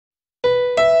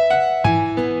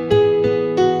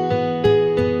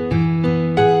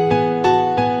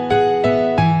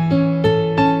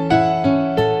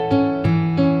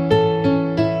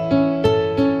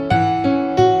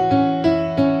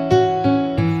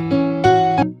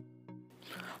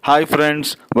Hi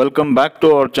friends, welcome back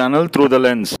to our channel Through the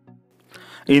Lens.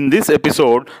 In this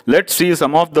episode, let's see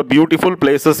some of the beautiful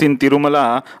places in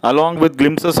Tirumala along with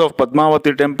glimpses of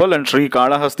Padmavati temple and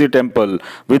Srikalahasti temple.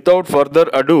 Without further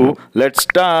ado, let's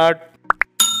start.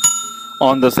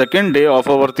 On the second day of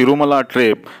our Tirumala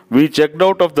trip, we checked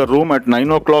out of the room at 9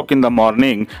 o'clock in the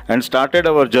morning and started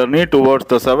our journey towards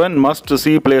the 7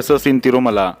 must-see places in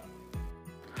Tirumala.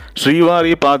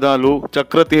 Srivari, Padalu,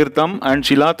 Chakra, Teertham and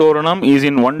Silathoranam is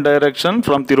in one direction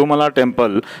from Tirumala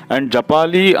temple, and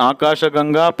Japali, Akasha,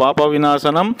 Ganga,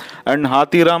 Papavinasanam and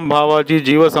Hathiram Bhavaji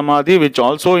Jiva Samadhi, which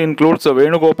also includes the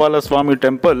Venugopalaswamy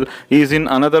temple, is in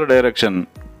another direction.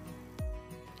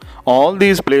 All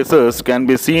these places can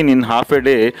be seen in half a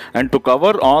day, and to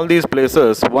cover all these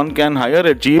places one can hire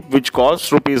a jeep which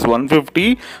costs Rs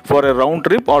 150 for a round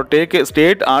trip or take a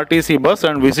state RTC bus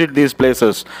and visit these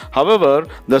places. However,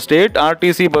 the state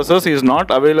RTC buses is not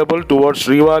available towards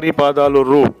Srivari Padalu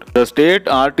route. The state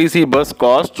RTC bus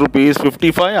costs Rs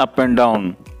 55 up and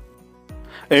down.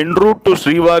 En route to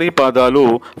Srivari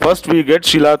Padalu, first we get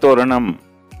Silathoranam.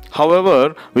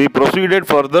 However, we proceeded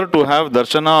further to have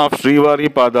darshana of Srivari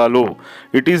Padalu.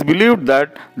 It is believed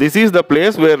that this is the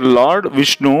place where Lord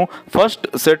Vishnu first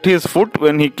set his foot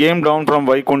when he came down from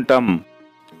Vaikuntham.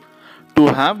 To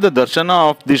have the darshana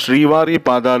of the Srivari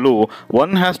Padalu,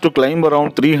 one has to climb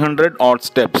around 300 odd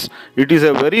steps. It is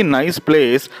a very nice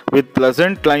place with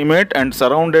pleasant climate and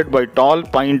surrounded by tall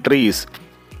pine trees.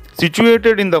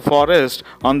 Situated in the forest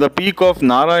on the peak of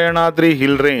Narayanadri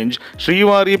hill range,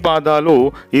 Srivari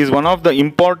Padalu is one of the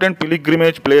important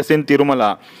pilgrimage places in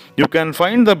Tirumala. You can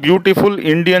find the beautiful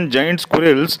Indian giant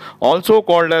squirrels, also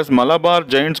called as Malabar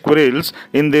giant squirrels,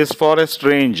 in this forest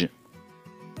range.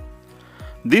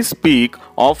 This peak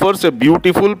offers a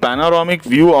beautiful panoramic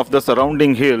view of the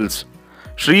surrounding hills.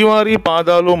 Srivari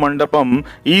Padalu Mandapam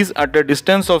is at a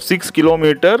distance of 6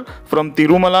 km from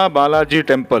Tirumala Balaji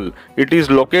temple. It is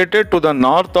located to the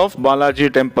north of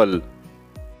Balaji temple.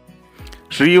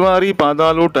 Srivari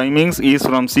Padalu timings is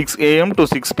from 6 am to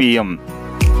 6 pm.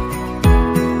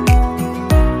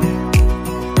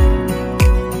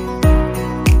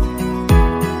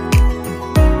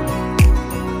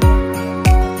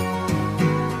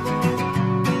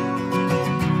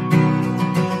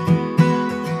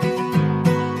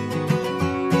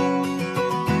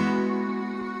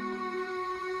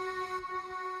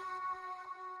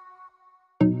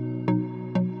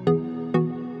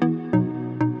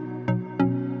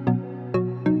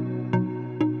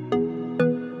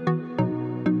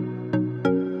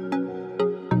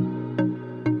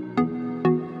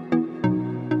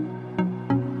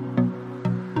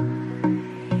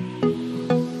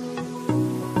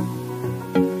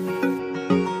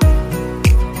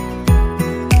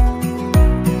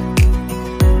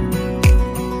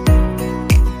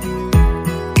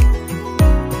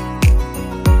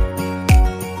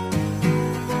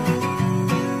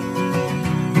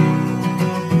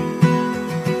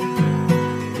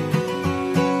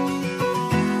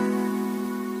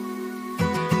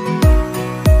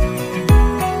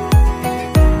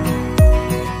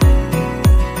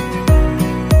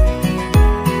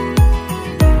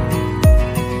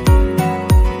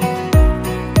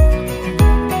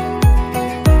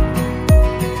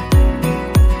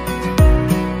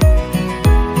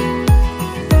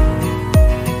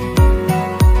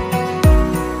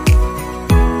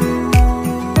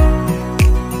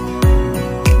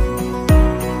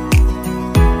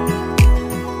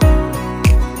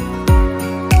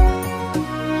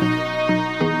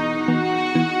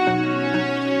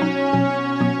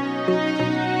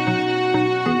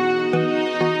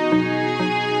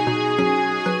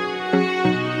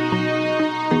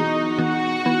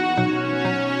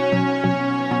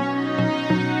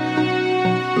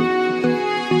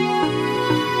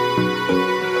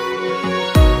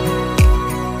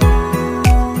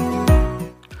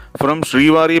 From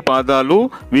Srivari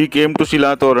Padalu, we came to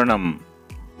Silathoranam.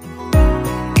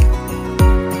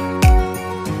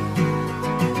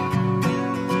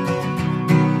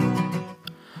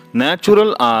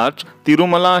 Natural Arch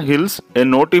Tirumala Hills, a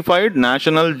notified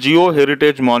National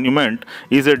Geo-Heritage Monument,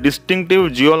 is a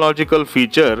distinctive geological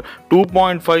feature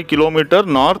 2.5 km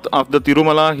north of the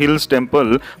Tirumala Hills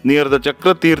temple near the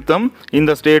Chakra Teertham in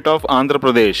the state of Andhra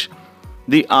Pradesh.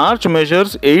 The arch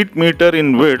measures 8 meters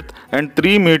in width and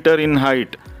 3 meters in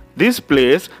height. This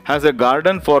place has a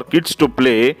garden for kids to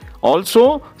play.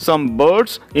 Also, some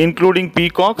birds, including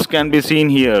peacocks, can be seen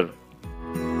here.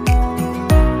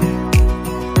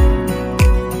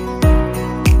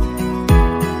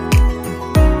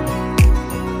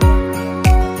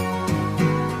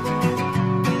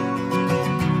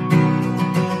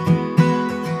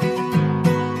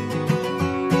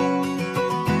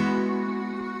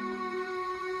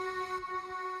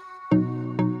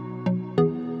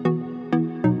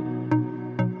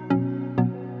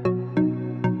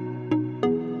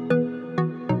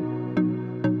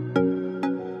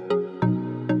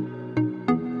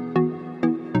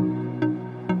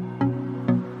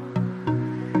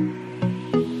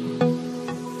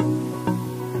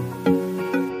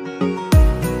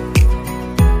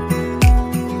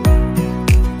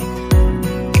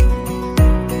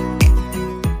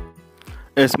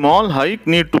 A small hike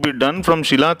need to be done from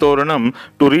Silathoranam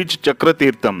to reach Chakra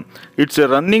Teertham. It's a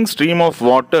running stream of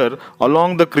water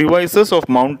along the crevices of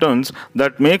mountains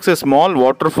that makes a small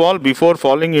waterfall before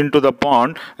falling into the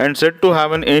pond and said to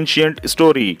have an ancient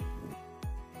story.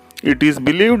 It is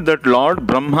believed that Lord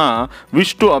Brahma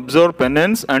wished to observe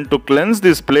penance, and to cleanse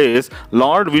this place,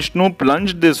 Lord Vishnu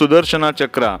plunged the Sudarshana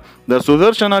Chakra. The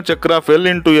Sudarshana Chakra fell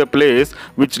into a place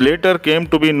which later came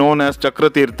to be known as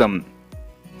Chakra Teertham.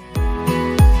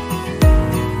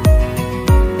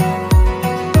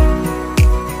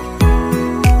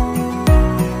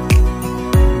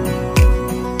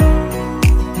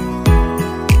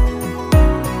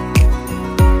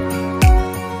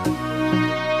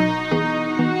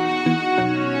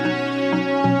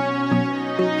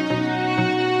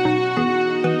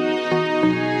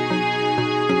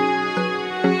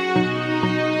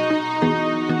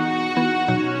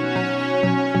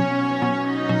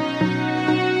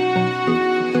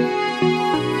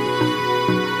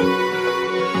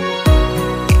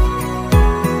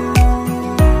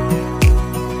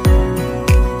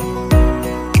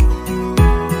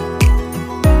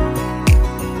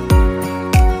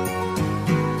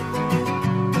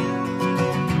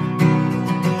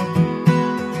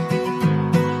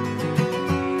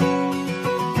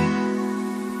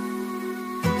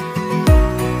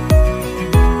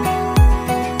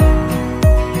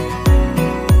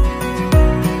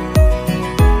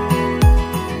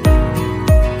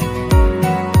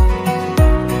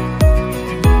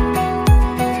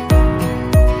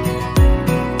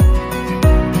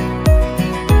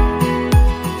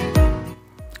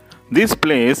 This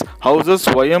place houses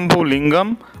Swayambhu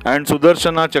Lingam and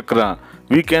Sudarshana Chakra.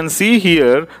 We can see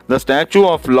here the statue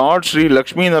of Lord Sri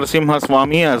Lakshmi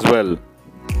Narasimhaswamy as well.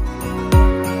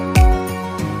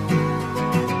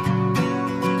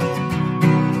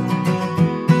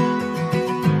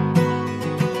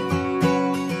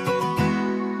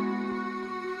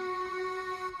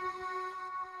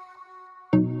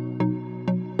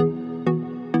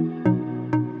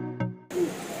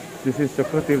 This is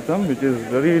Chakra Teertham, which is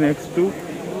very next to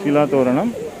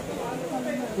Silathoranam.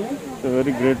 It's a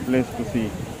very great place to see.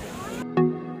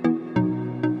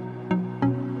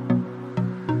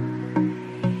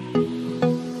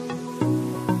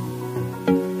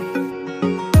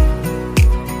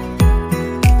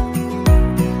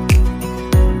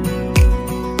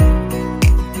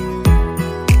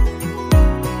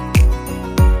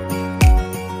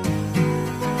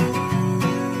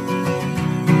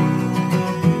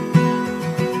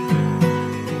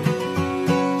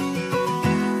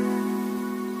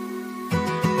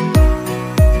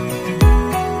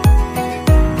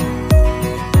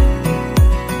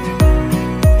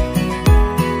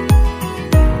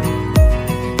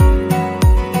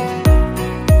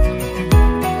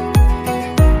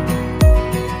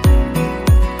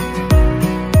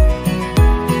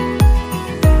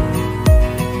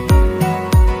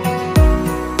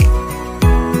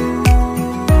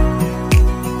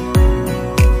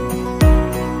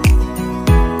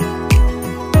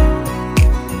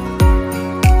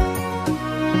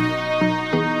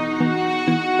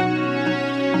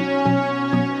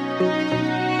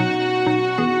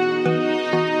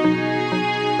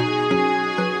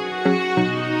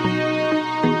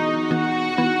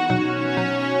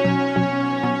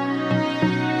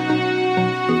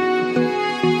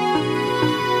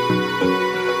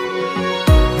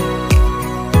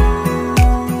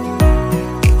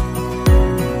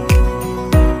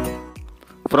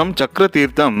 From Chakra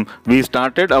Teertham, we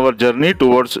started our journey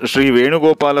towards Sri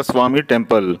Venugopalaswamy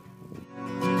temple.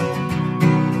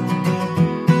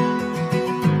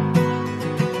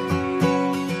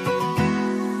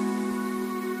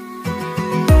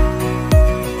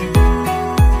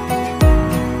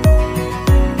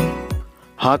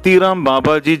 Hathiram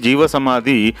Babaji Jiva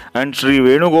Samadhi and Sri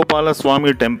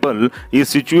Venugopalaswamy temple is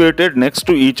situated next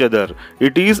to each other.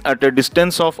 It is at a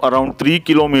distance of around 3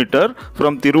 km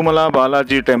from Tirumala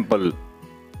Balaji temple.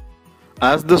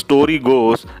 As the story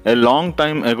goes, a long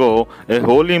time ago, a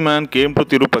holy man came to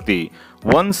Tirupati.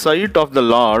 One sight of the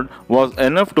Lord was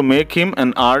enough to make him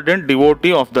an ardent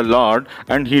devotee of the Lord,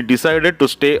 and he decided to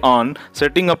stay on,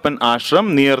 setting up an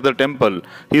ashram near the temple.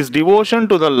 His devotion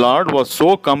to the Lord was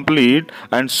so complete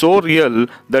and so real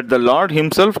that the Lord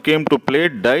himself came to play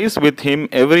dice with him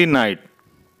every night.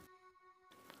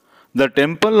 The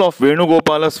temple of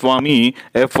Venugopalaswamy,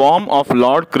 a form of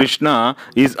Lord Krishna,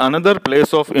 is another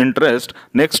place of interest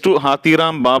next to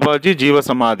Hathiram Babaji Jiva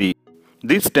Samadhi.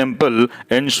 This temple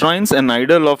enshrines an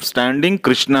idol of standing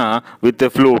Krishna with a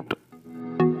flute.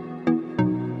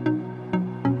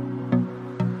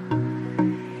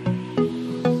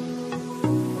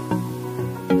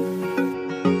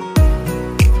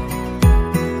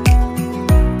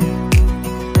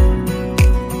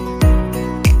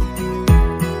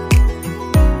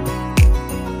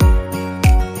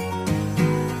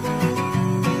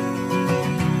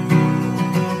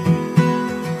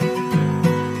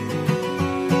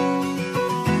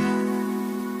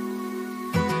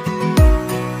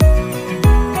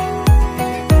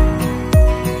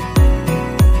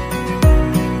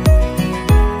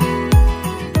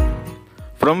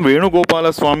 From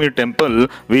Venugopalaswamy temple,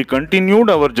 we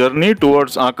continued our journey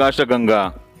towards Akasha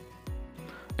Ganga.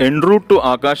 En route to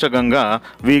Akasha Ganga,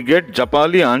 we get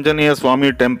Japali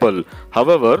Anjaneyaswamy temple.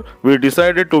 However, we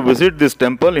decided to visit this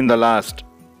temple in the last.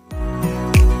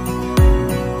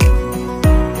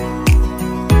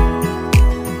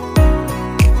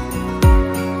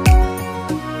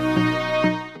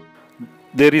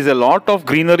 There is a lot of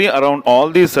greenery around all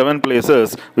these 7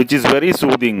 places, which is very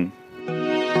soothing.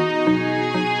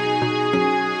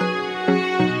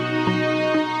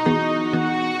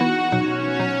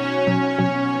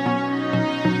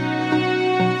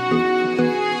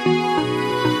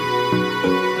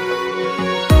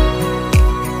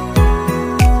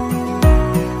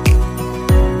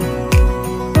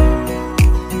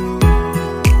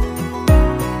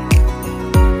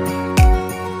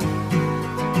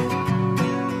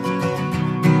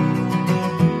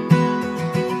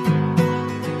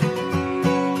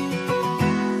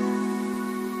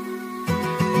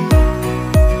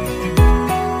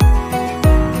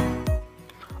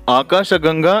 Akasha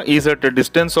Ganga is at a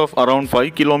distance of around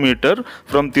 5 km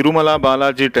from Tirumala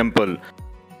Balaji temple.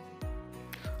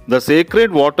 The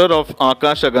sacred water of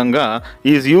Akasha Ganga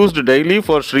is used daily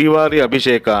for Srivari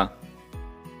Abhisheka.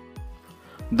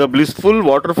 The blissful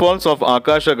waterfalls of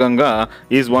Akasha Ganga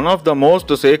is one of the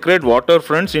most sacred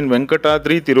waterfronts in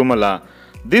Venkatadri Tirumala.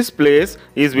 This place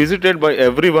is visited by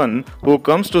everyone who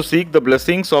comes to seek the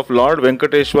blessings of Lord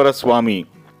Venkateshwara Swamy.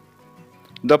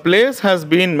 The place has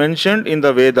been mentioned in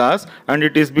the Vedas, and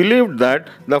it is believed that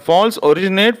the falls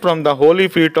originate from the holy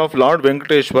feet of Lord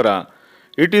Venkateshwara.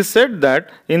 It is said that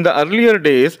in the earlier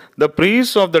days, the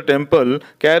priests of the temple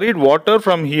carried water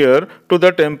from here to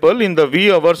the temple in the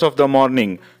wee hours of the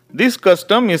morning. This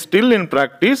custom is still in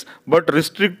practice but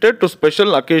restricted to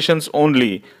special occasions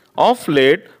only. Of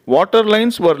late, water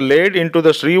lines were laid into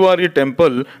the Srivari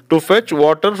temple to fetch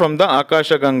water from the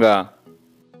Akasha Ganga.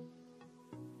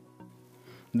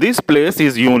 This place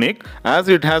is unique as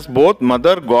it has both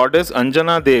Mother Goddess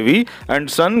Anjana Devi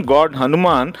and Son God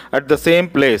Hanuman at the same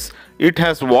place. It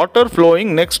has water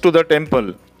flowing next to the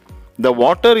temple. The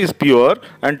water is pure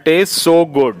and tastes so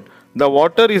good. The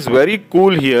water is very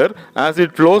cool here as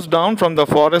it flows down from the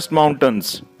forest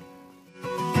mountains.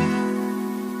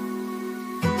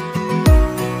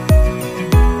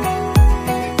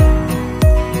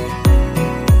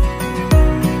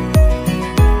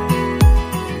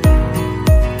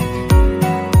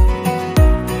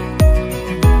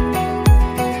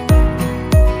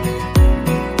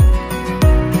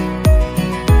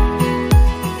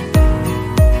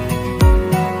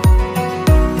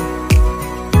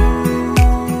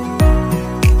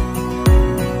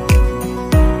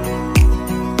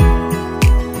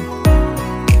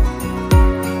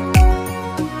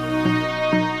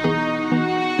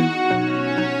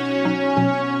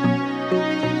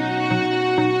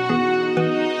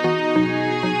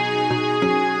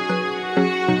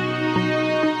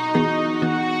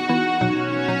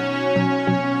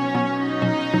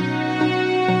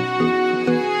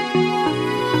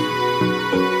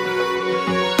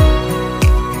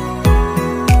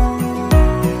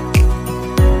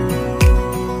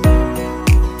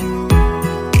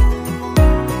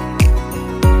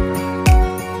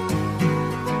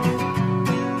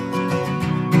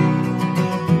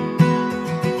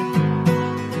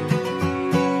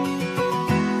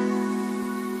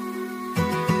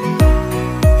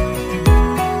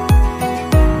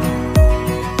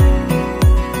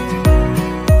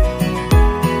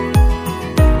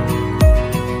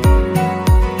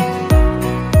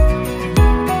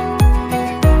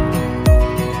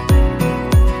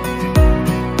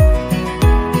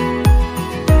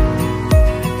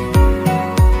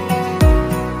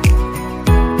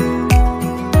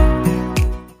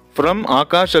 From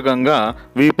Akasha Ganga,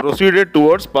 we proceeded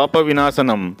towards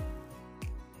Papavinasanam.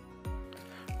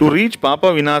 To reach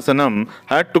Papavinasanam,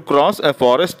 had to cross a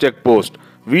forest checkpost.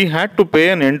 We had to pay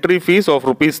an entry fees of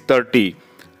Rs 30.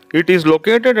 It is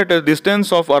located at a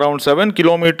distance of around 7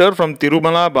 km from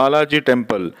Tirumala Balaji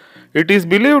temple. It is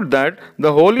believed that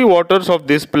the holy waters of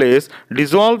this place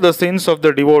dissolve the sins of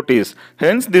the devotees.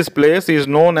 Hence, this place is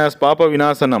known as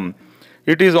Papavinasanam.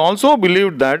 It is also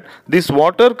believed that this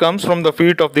water comes from the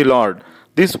feet of the Lord.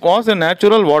 This was a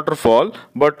natural waterfall,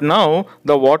 but now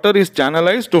the water is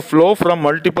channelized to flow from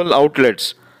multiple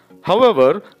outlets.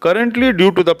 However, currently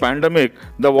due to the pandemic,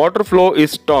 the water flow is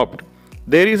stopped.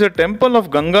 There is a temple of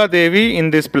Ganga Devi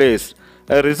in this place.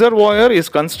 A reservoir is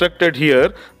constructed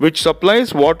here which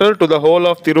supplies water to the whole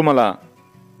of Tirumala.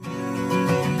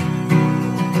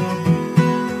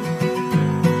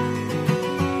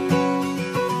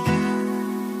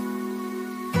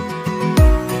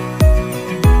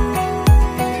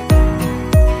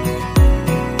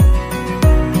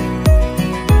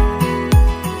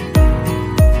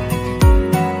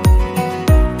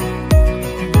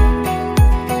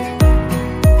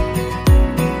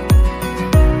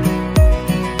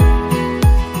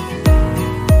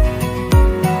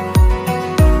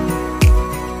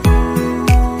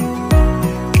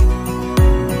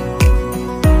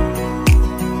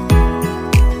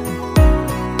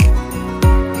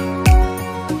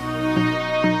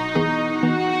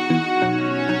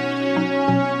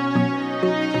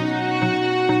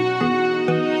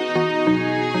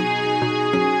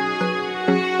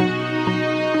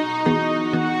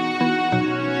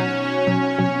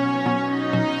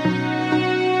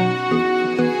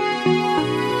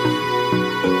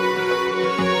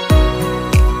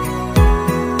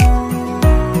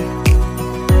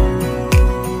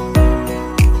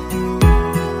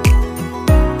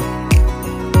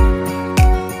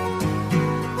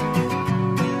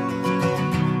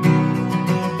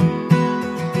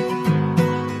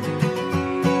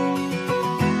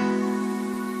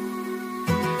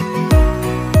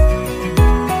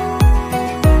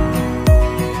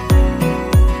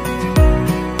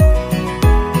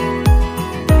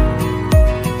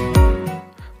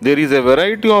 There is a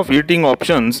variety of eating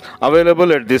options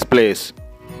available at this place.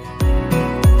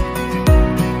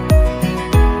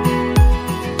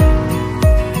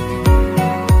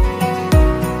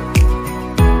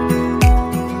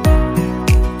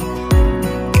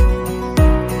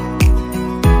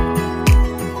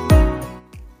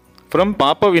 From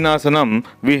Papavinasanam,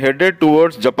 we headed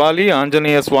towards Japali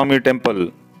Anjaneyaswamy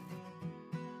temple.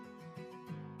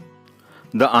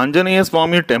 The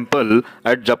Anjaneyaswamy temple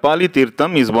at Japali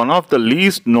Teertham is one of the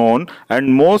least known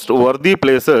and most worthy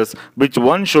places which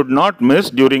one should not miss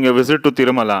during a visit to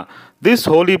Tirumala. This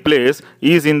holy place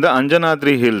is in the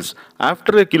Anjaneyaswamy Hills.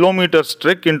 After a kilometer's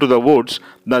trek into the woods,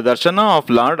 the darshana of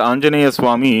Lord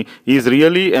Anjaneyaswamy is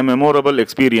really a memorable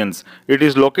experience. It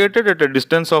is located at a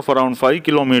distance of around 5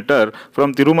 km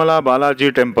from Tirumala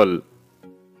Balaji temple.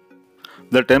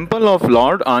 The temple of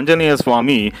Lord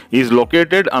Anjaneyaswamy is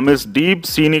located amidst deep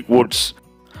scenic woods.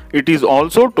 It is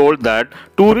also told that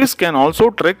tourists can also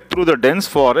trek through the dense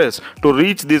forest to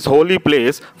reach this holy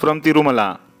place from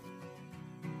Tirumala.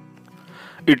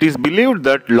 It is believed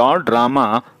that Lord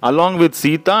Rama, along with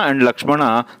Sita and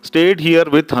Lakshmana, stayed here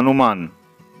with Hanuman.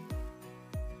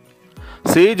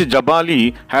 Sage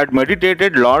Japali had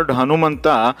meditated Lord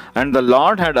Hanumanta and the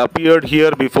Lord had appeared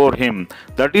here before him.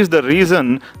 That is the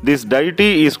reason this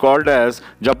deity is called as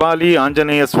Japali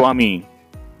Anjaneyaswamy.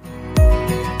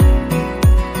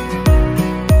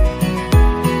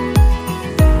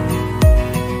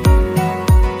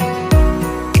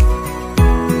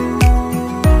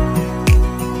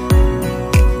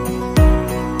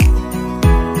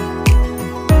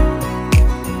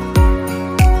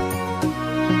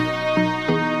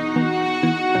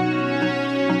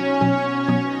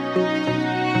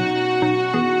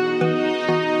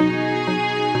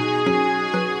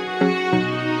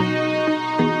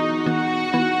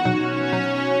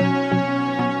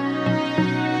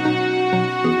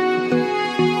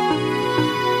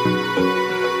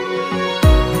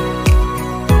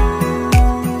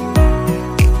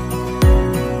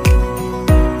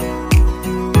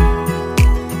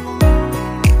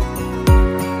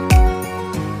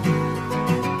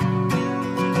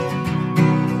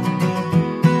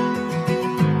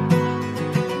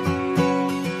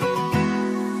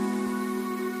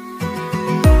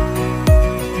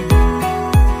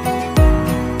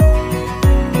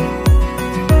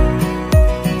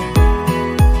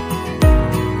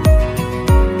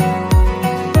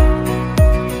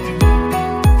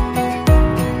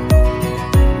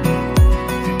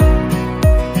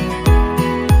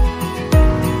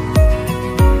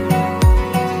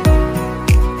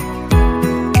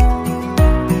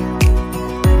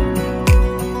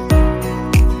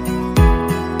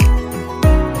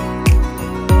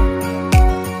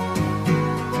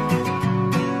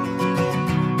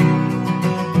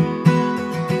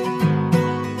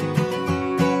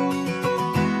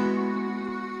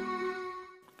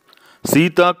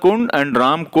 Sita Kund and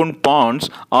Ram Kund ponds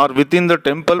are within the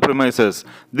temple premises.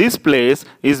 This place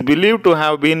is believed to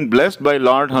have been blessed by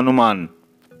Lord Hanuman.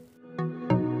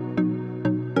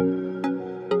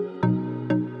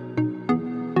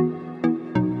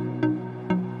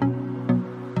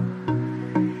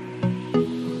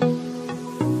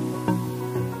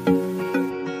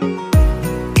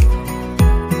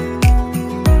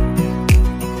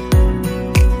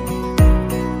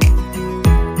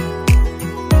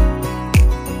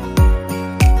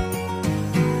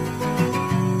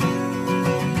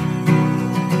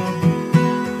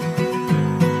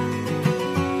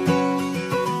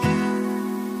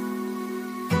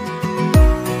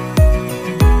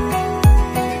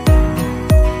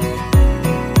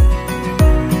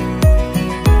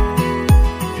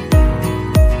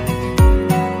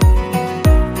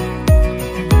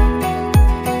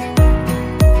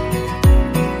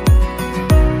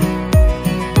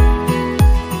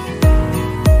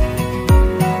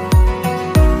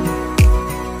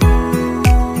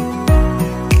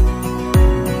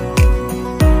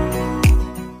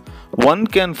 One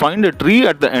can find a tree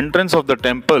at the entrance of the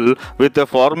temple with a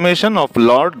formation of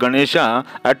Lord Ganesha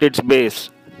at its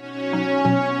base.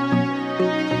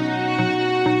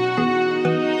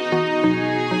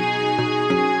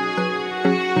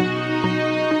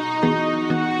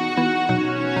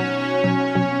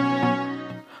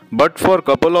 But for a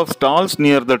couple of stalls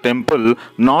near the temple,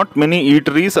 not many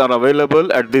eateries are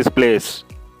available at this place.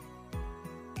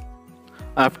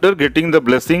 After getting the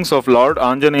blessings of Lord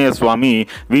Anjaneyaswamy,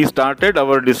 we started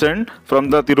our descent from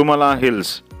the Tirumala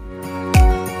Hills.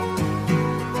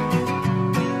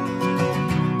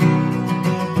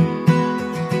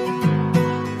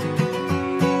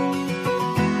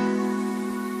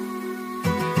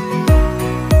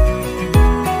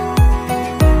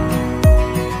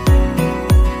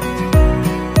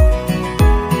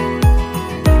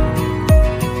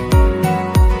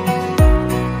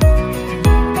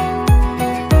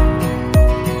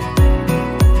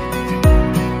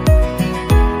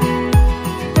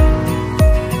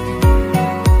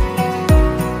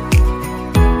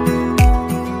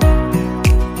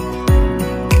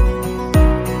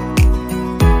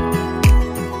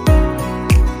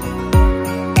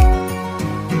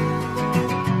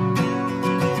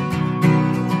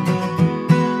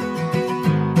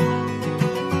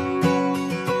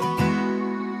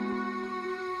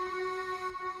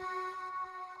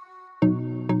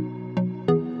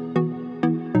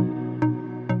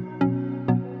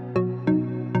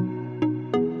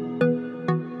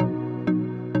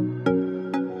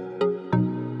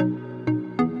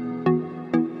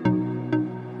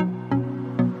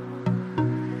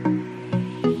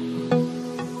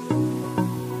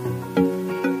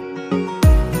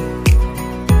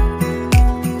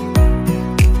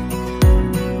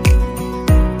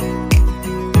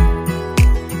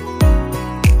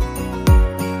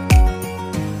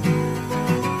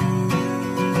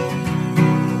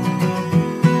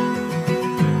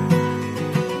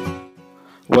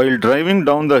 While driving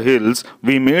down the hills,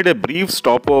 we made a brief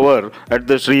stopover at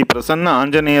the Sri Prasanna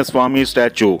Anjaneyaswamy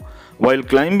statue. While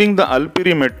climbing the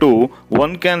Alpiri Mettu,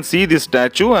 one can see this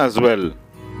statue as well.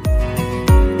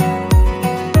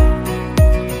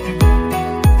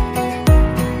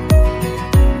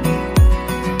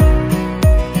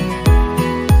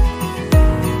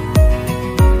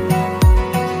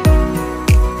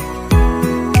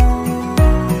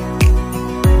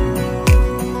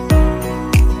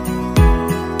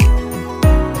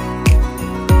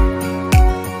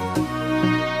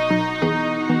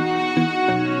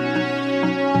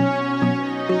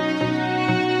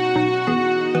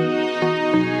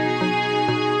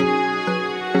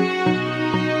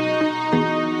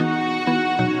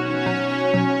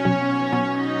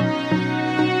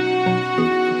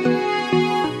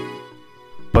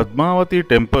 Padmavati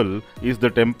temple is the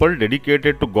temple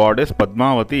dedicated to goddess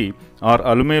Padmavati or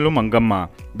Alumelu Mangamma,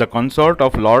 the consort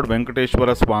of Lord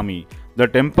Venkateshwara Swamy. The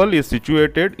temple is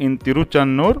situated in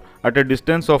Tiruchannur at a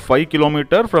distance of 5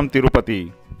 km from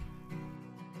Tirupati.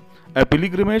 A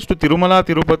pilgrimage to Tirumala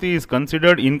Tirupati is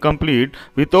considered incomplete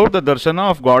without the darshana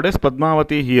of goddess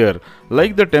Padmavati here.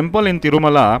 Like the temple in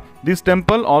Tirumala, this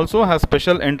temple also has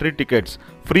special entry tickets.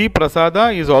 Free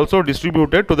prasada is also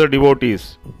distributed to the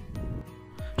devotees.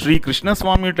 Sri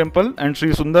Krishnaswamy temple and Sri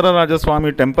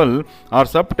Sundararajaswamy temple are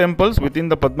sub-temples within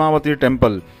the Padmavati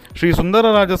temple. Sri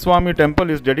Sundararajaswamy temple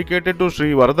is dedicated to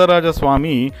Sri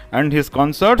Varadarajaswamy and his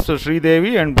consorts Sri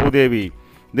Devi and Bhudevi.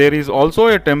 There is also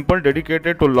a temple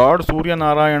dedicated to Lord Surya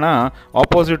Narayana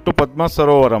opposite to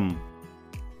Padmasarovaram.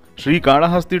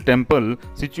 Srikalahasti temple,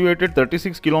 situated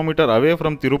 36 km away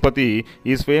from Tirupati,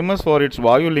 is famous for its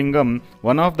Vayu Lingam,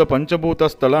 one of the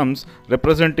Panchabhuta Sthalams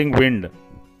representing wind.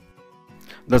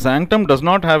 The sanctum does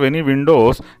not have any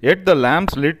windows, yet the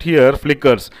lamps lit here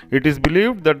flickers. It is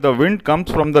believed that the wind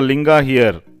comes from the linga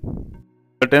here.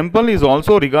 The temple is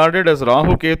also regarded as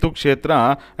Rahu Ketu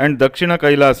Kshetra and Dakshina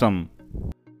Kailasam.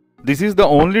 This is the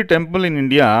only temple in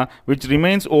India which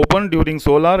remains open during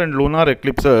solar and lunar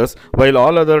eclipses, while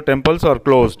all other temples are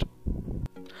closed.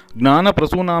 Gnana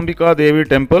Prasunambika Devi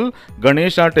Temple,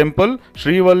 Ganesha Temple,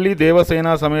 Srivalli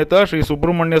Devasena Sameta Sri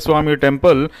Subramanyaswamy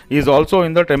Temple is also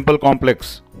in the temple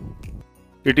complex.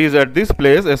 It is at this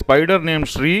place a spider named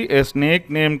Sri, a snake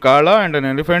named Kala and an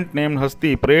elephant named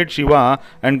Hasti prayed Shiva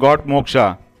and got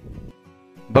moksha.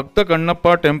 Bhakta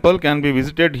Kannappa Temple can be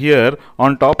visited here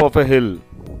on top of a hill.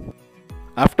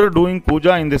 After doing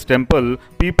puja in this temple,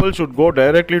 people should go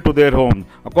directly to their home.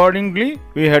 Accordingly,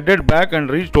 we headed back and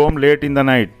reached home late in the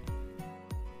night.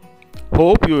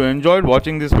 Hope you enjoyed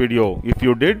watching this video. If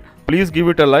you did, please give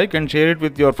it a like and share it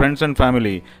with your friends and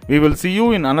family. We will see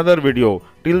you in another video.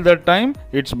 Till that time,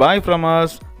 it's bye from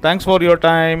us. Thanks for your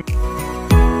time.